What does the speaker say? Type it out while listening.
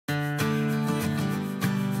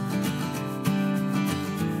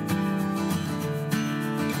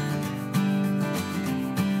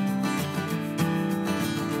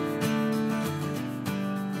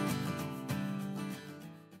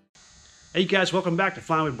Hey guys, welcome back to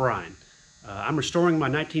Flying with Brian. I'm restoring my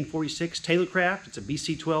 1946 Taylorcraft. It's a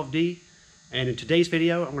BC-12D, and in today's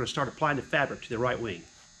video I'm going to start applying the fabric to the right wing.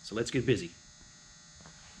 So let's get busy.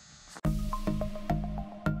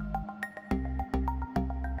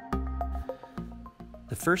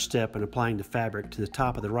 The first step in applying the fabric to the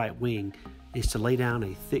top of the right wing is to lay down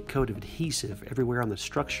a thick coat of adhesive everywhere on the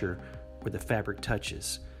structure where the fabric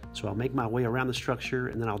touches. So I'll make my way around the structure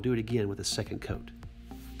and then I'll do it again with a second coat.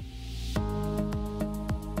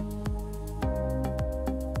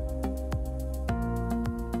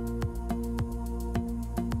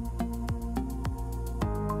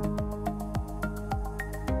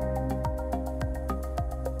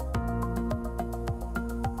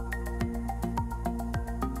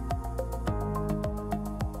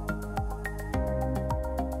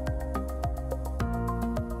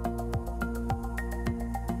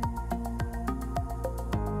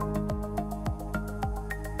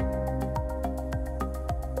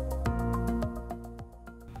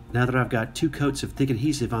 Now that I've got two coats of thick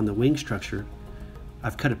adhesive on the wing structure,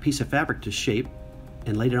 I've cut a piece of fabric to shape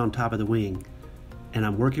and laid it on top of the wing. And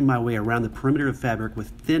I'm working my way around the perimeter of fabric with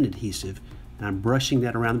thin adhesive, and I'm brushing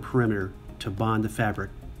that around the perimeter to bond the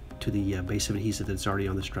fabric to the base of adhesive that's already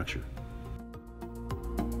on the structure.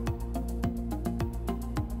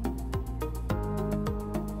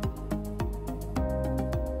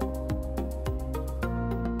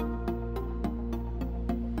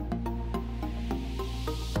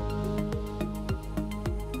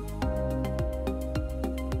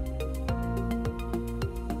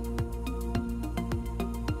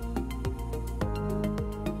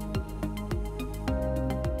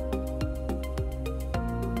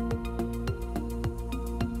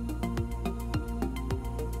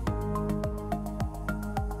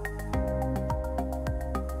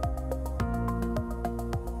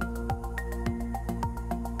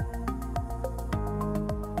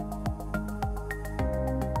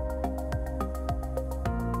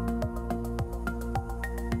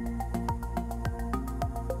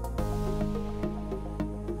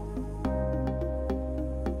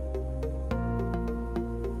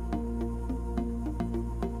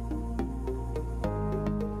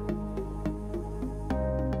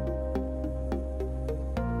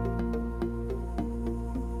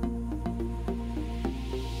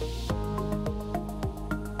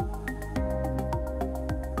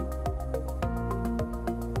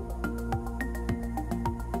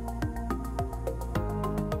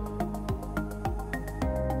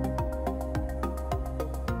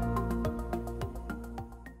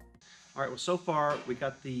 All right, well, so far we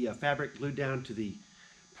got the fabric glued down to the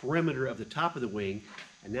perimeter of the top of the wing,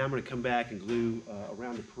 and now I'm going to come back and glue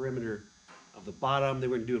around the perimeter of the bottom.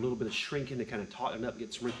 Then we're going to do a little bit of shrinking to kind of tauten up,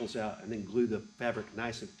 get some wrinkles out, and then glue the fabric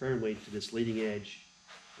nice and firmly to this leading edge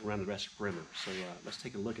around the rest of the perimeter. So let's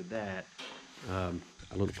take a look at that a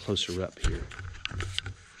little closer up here.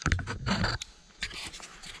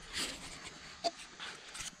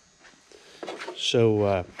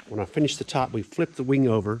 So when I finish the top, we flip the wing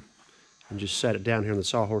over and just set it down here on the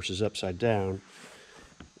sawhorses upside down.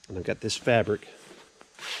 And I've got this fabric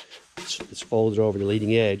that's folded over the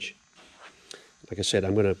leading edge. Like I said,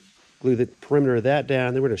 I'm going to glue the perimeter of that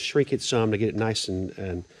down. Then we're going to shrink it some to get it nice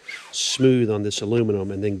and smooth on this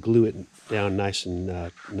aluminum, and then glue it down nice and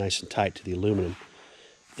tight to the aluminum.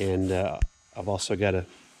 And I've also got to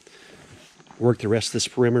work the rest of this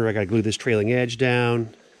perimeter. I got to glue this trailing edge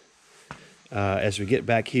down. As we get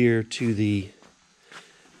back here to the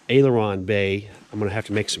aileron bay, I'm going to have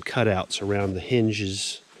to make some cutouts around the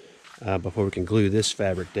hinges before we can glue this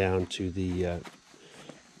fabric down to the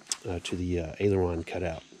aileron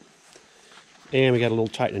cutout. And we got a little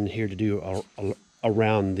tightening here to do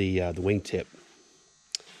around the wingtip.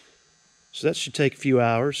 So that should take a few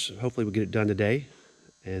hours. Hopefully we'll get it done today,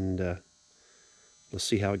 and let's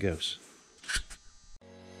see how it goes.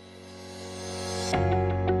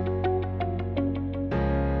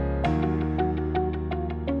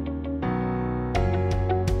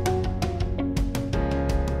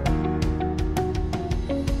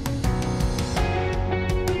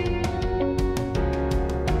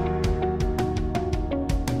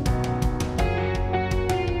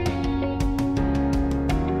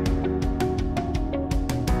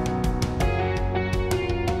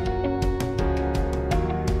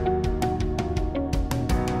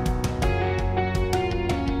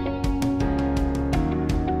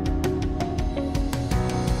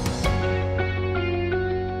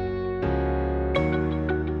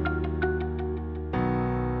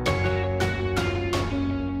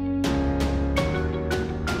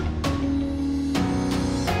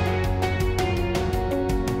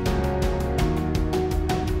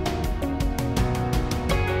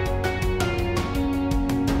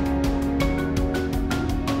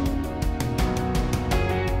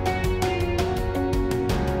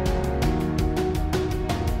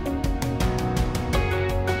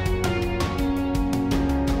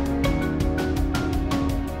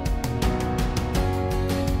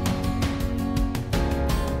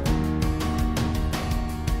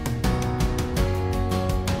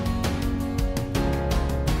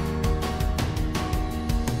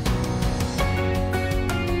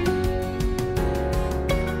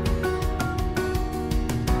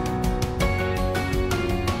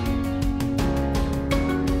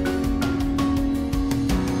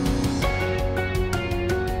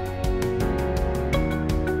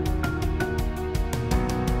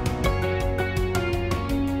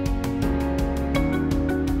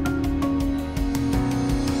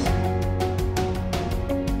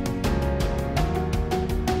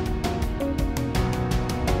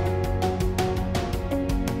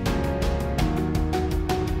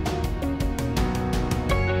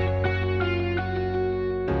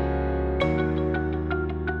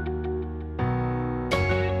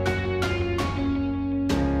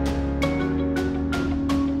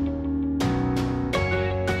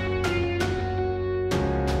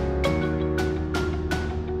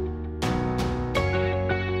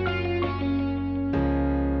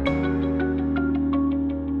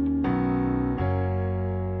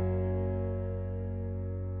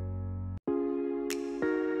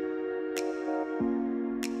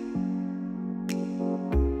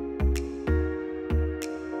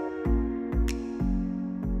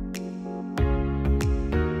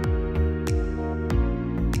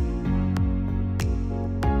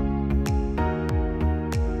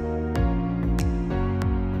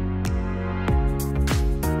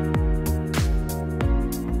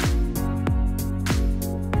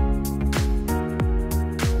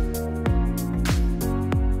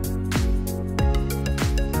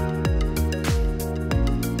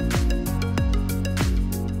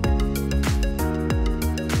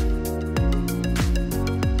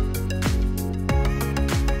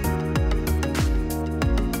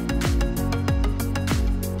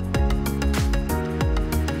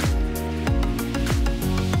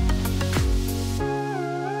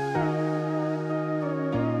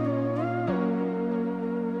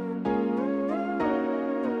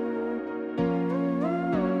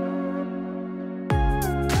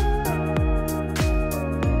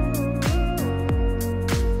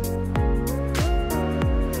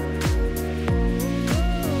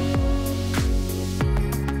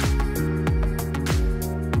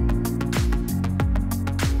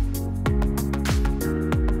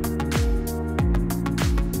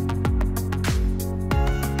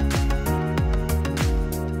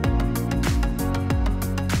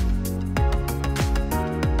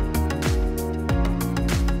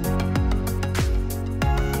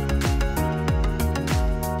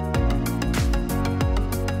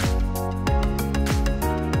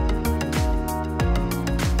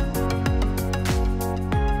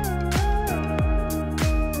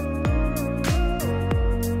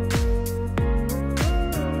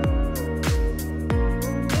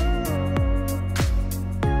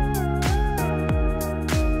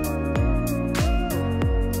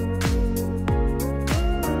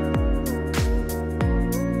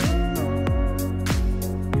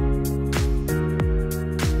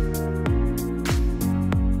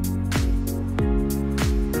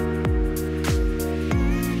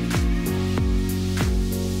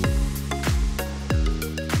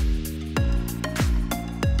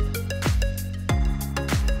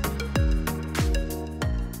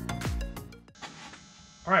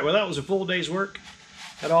 right, well that was a full day's work.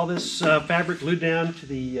 Had all this fabric glued down to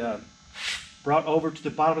the, brought over to the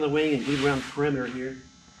bottom of the wing and glued around the perimeter here.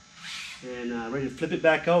 And ready to flip it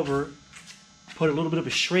back over, put a little bit of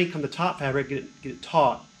a shrink on the top fabric, get it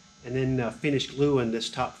taut, and then finish gluing this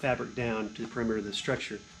top fabric down to the perimeter of the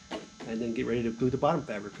structure, and then get ready to glue the bottom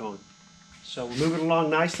fabric on. So we're moving along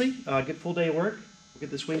nicely. Good full day of work. We'll get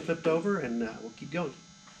this wing flipped over and we'll keep going.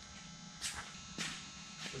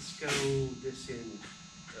 Let's go this end.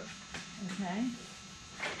 Okay.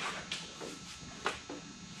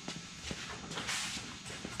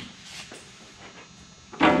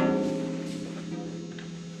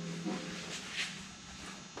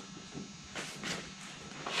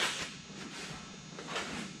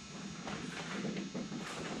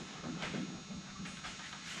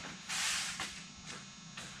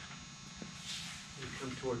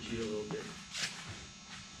 Come towards you a little bit.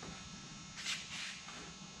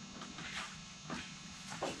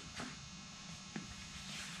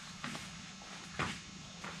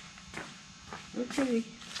 Okay.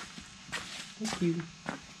 Thank you.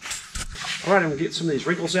 All right, I'm going to get some of these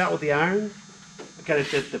wrinkles out with the iron. I got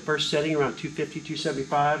it at the first setting around 250,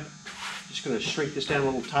 275. Just going to shrink this down a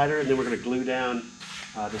little tighter, and then we're going to glue down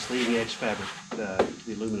this leading edge fabric to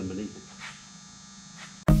the aluminum beneath it.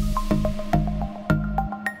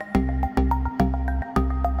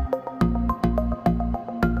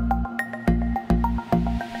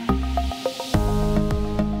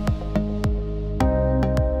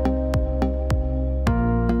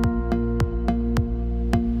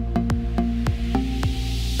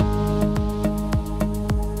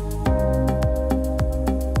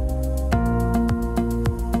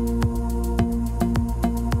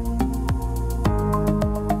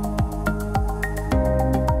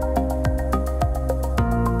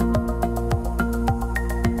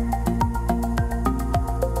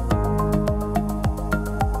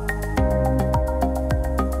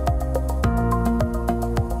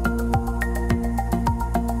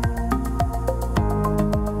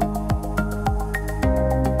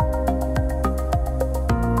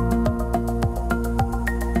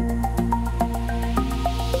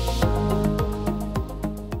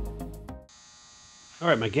 All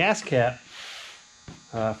right, my gas cap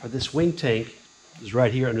for this wing tank is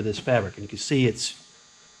right here under this fabric, and you can see it's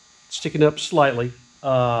sticking up slightly.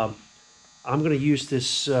 I'm going to use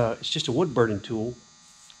this, it's just a wood burning tool,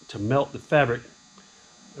 to melt the fabric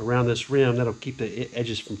around this rim. That'll keep the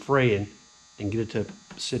edges from fraying and get it to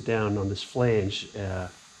sit down on this flange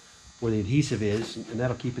where the adhesive is, and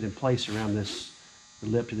that'll keep it in place around the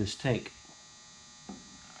lip to this tank.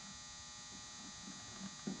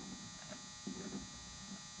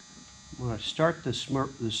 I'm going to start the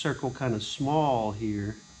circle kind of small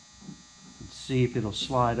here and see if it'll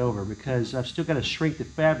slide over, because I've still got to shrink the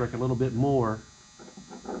fabric a little bit more,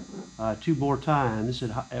 2 more times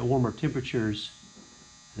at warmer temperatures,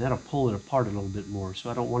 and that'll pull it apart a little bit more,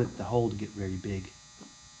 so I don't want the hole to get very big.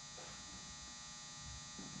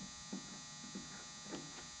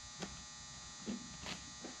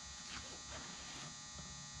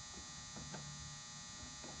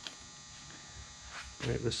 All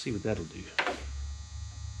right, let's see what that'll do.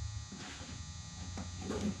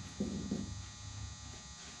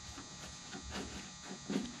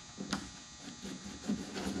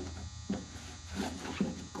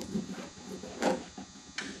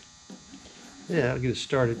 Yeah, I'll get it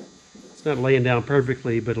started. It's not laying down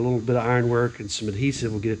perfectly, but a little bit of ironwork and some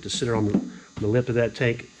adhesive will get it to sit on the lip of that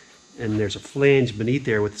tank. And there's a flange beneath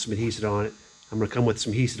there with some adhesive on it. I'm going to come with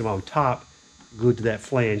some adhesive on top, glued to that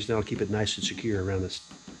flange, and that'll keep it nice and secure around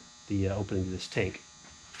the opening to this tank.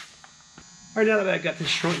 All right, now that I've got this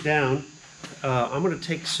shrunk down, I'm going to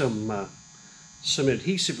take some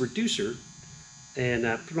adhesive reducer and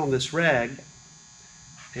put it on this rag,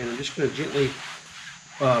 and I'm just going to gently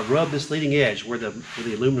rub this leading edge where the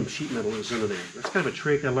aluminum sheet metal is under there. That's kind of a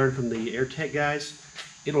trick I learned from the AirTech guys.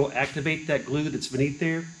 It'll activate that glue that's beneath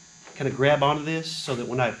there, kind of grab onto this, so that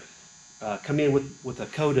when I come in with a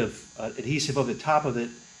coat of adhesive over the top of it,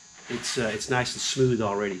 it's nice and smooth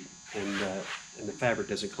already, and the fabric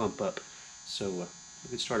doesn't clump up. So we'll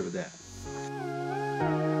get started with that.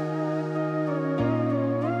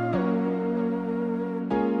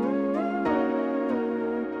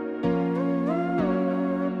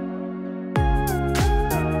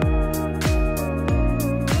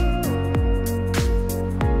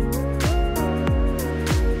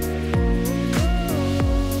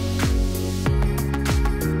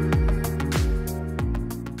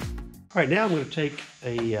 All right, now I'm going to take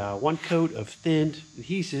a 1 coat of thinned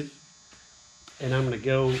adhesive, and I'm going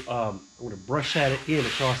to brush that in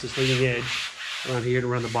across this leading edge around here and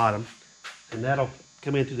around the bottom, and that'll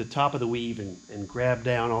come in through the top of the weave and grab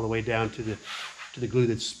down all the way down to the glue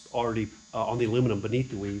that's already on the aluminum beneath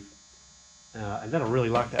the weave. And that'll really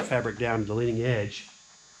lock that fabric down to the leading edge.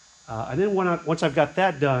 And then once I've got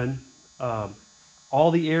that done,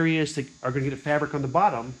 all the areas that are going to get a fabric on the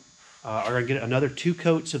bottom are going to get another 2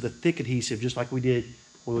 coats of the thick adhesive, just like we did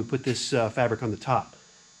when we put this fabric on the top.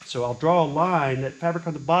 So I'll draw a line. That fabric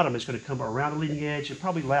on the bottom is going to come around the leading edge and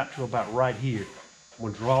probably lap to about right here. I'm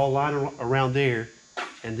going to draw a line around there,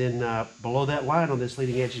 and then below that line on this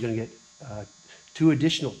leading edge is going to get 2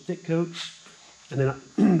 additional thick coats. And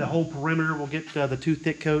then the whole perimeter will get the 2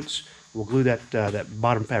 thick coats. We'll glue that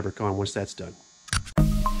bottom fabric on once that's done.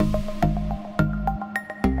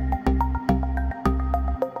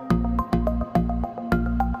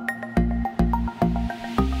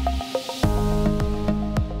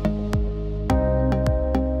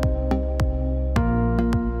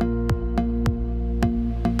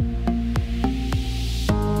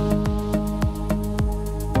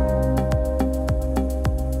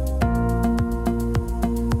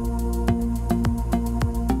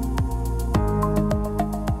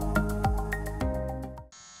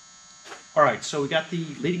 Alright, so we got the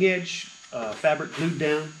leading edge fabric glued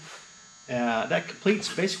down. That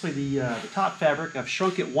completes basically the top fabric. I've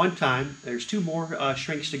shrunk it 1 time. There's 2 more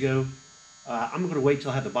shrinks to go. I'm going to wait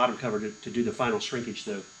till I have the bottom covered to do the final shrinkage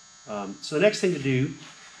though. So the next thing to do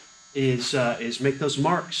is make those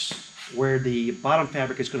marks where the bottom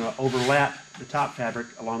fabric is going to overlap the top fabric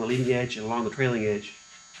along the leading edge and along the trailing edge.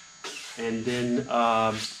 And then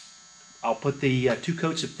I'll put the 2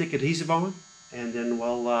 coats of thick adhesive on, and then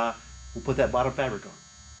we'll put that bottom fabric on.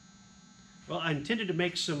 Well, I intended to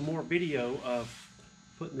make some more video of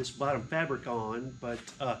putting this bottom fabric on, but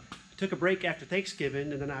I took a break after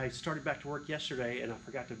Thanksgiving, and then I started back to work yesterday, and I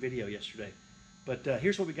forgot to video yesterday. But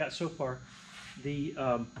here's what we got so far. The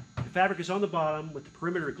fabric is on the bottom with the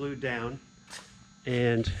perimeter glued down,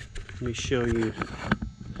 and let me show you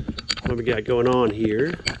what we got going on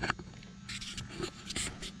here.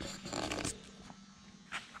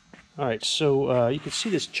 Alright, so you can see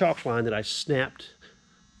this chalk line that I snapped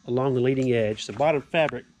along the leading edge. The bottom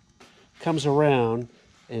fabric comes around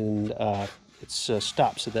and it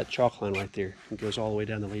stops at that chalk line right there and goes all the way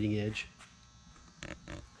down the leading edge.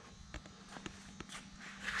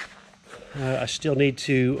 I still need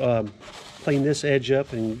to clean this edge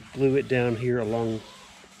up and glue it down here along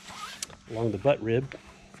the butt rib.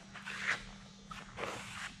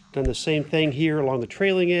 Done the same thing here along the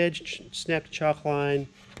trailing edge, snapped the chalk line.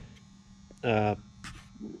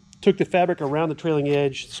 Took the fabric around the trailing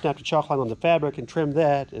edge, snapped a chalk line on the fabric and trimmed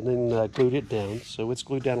that, and then glued it down. So it's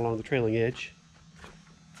glued down along the trailing edge.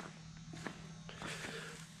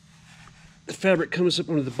 The fabric comes up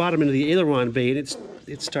onto the bottom end of the aileron bay, and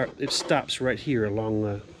it stops right here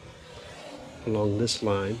along this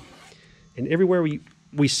line. And everywhere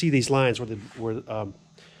we see these lines where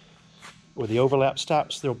the overlap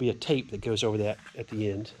stops, there'll be a tape that goes over that at the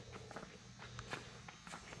end.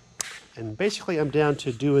 And basically I'm down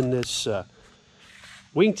to doing this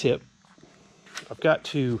wingtip. I've got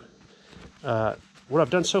to, what I've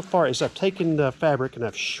done so far is I've taken the fabric and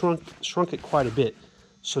I've shrunk it quite a bit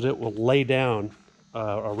so that it will lay down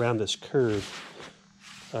around this curve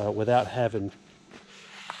without having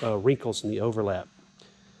wrinkles in the overlap.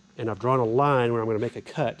 And I've drawn a line where I'm going to make a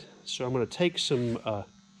cut. So I'm going to take some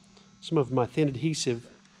of my thin adhesive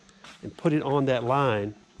and put it on that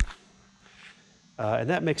line.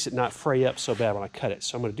 And that makes it not fray up so bad when I cut it.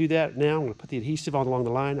 So I'm going to do that now. I'm going to put the adhesive on along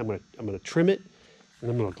the line. I'm going to trim it,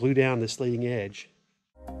 and I'm going to glue down this leading edge.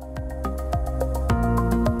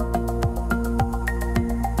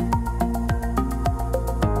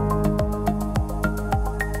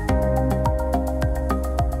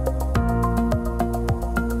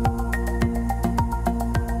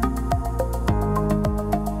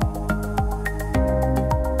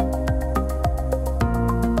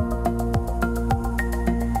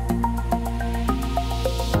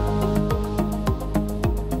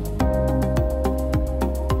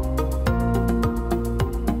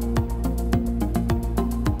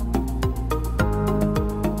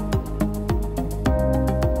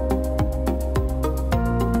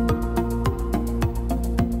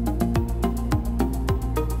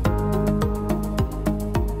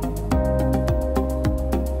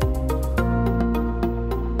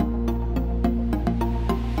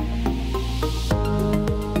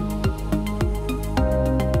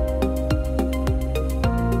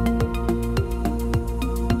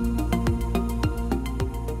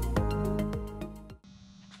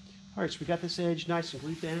 Alright, so we got this edge nice and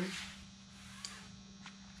glued down,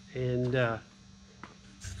 and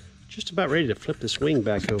just about ready to flip this wing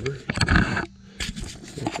back over.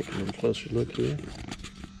 I'll take a little closer look here.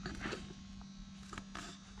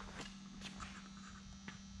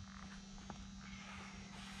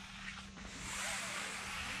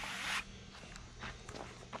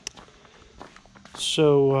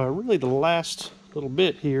 So really the last little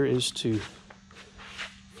bit here is to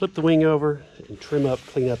flip the wing over and trim up,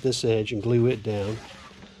 clean up this edge and glue it down.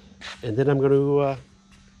 And then I'm going to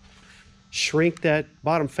shrink that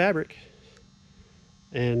bottom fabric,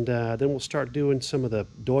 and then we'll start doing some of the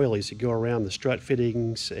doilies that go around the strut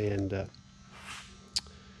fittings and where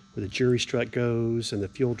the jury strut goes and the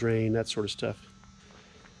fuel drain, that sort of stuff.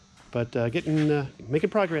 But making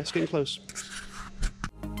progress, getting close.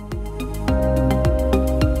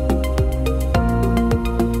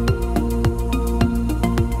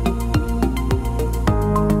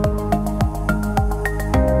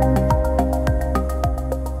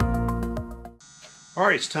 All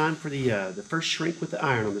right, it's time for the first shrink with the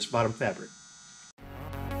iron on this bottom fabric.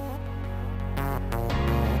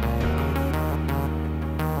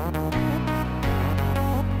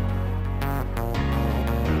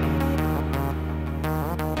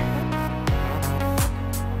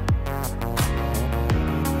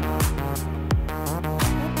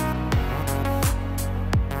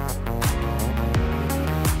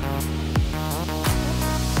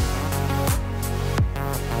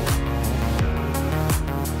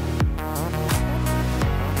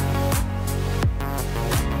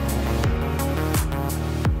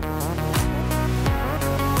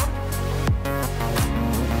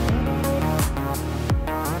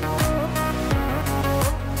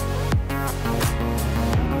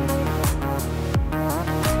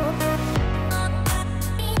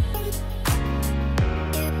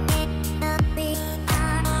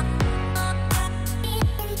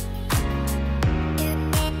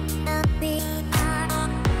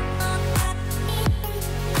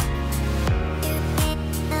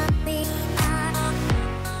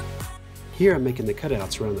 Here I'm making the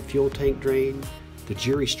cutouts around the fuel tank drain, the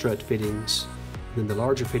jury strut fittings, and then the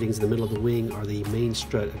larger fittings in the middle of the wing are the main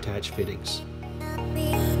strut attached fittings.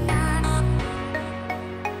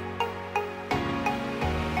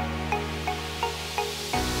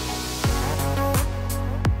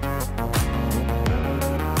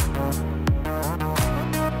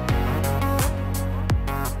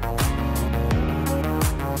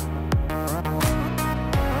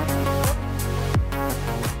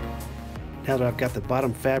 Now that I've got the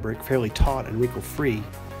bottom fabric fairly taut and wrinkle-free,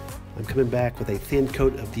 I'm coming back with a thin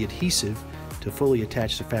coat of the adhesive to fully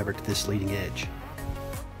attach the fabric to this leading edge.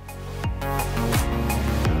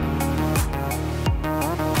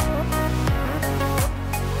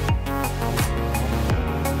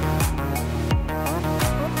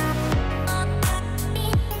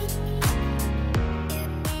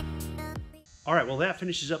 All right, well that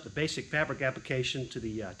finishes up the basic fabric application to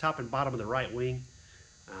the top and bottom of the right wing.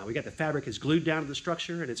 We got the fabric is glued down to the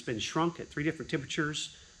structure, and it's been shrunk at 3 different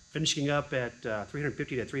temperatures, finishing up at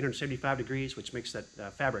 350 to 375 degrees, which makes that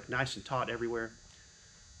fabric nice and taut everywhere.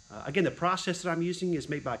 Again, the process that I'm using is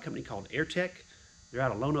made by a company called AirTech. They're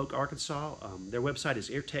out of Lone Oak, Arkansas. Their website is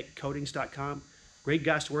airtechcoatings.com. Great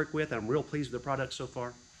guys to work with. I'm real pleased with the product so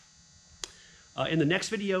far. In the next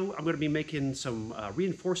video, I'm going to be making some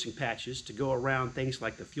reinforcing patches to go around things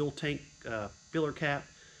like the fuel tank filler cap,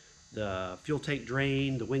 the fuel tank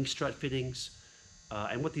drain, the wing strut fittings,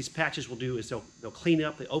 and what these patches will do is they'll clean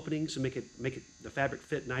up the openings and make the fabric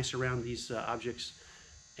fit nice around these objects,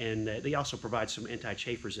 and they also provide some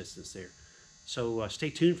anti-chafe resistance there. So stay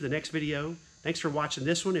tuned for the next video. Thanks for watching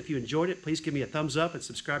this one. If you enjoyed it, please give me a thumbs up and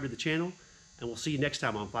subscribe to the channel, and we'll see you next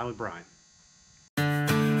time on Flying with Brian.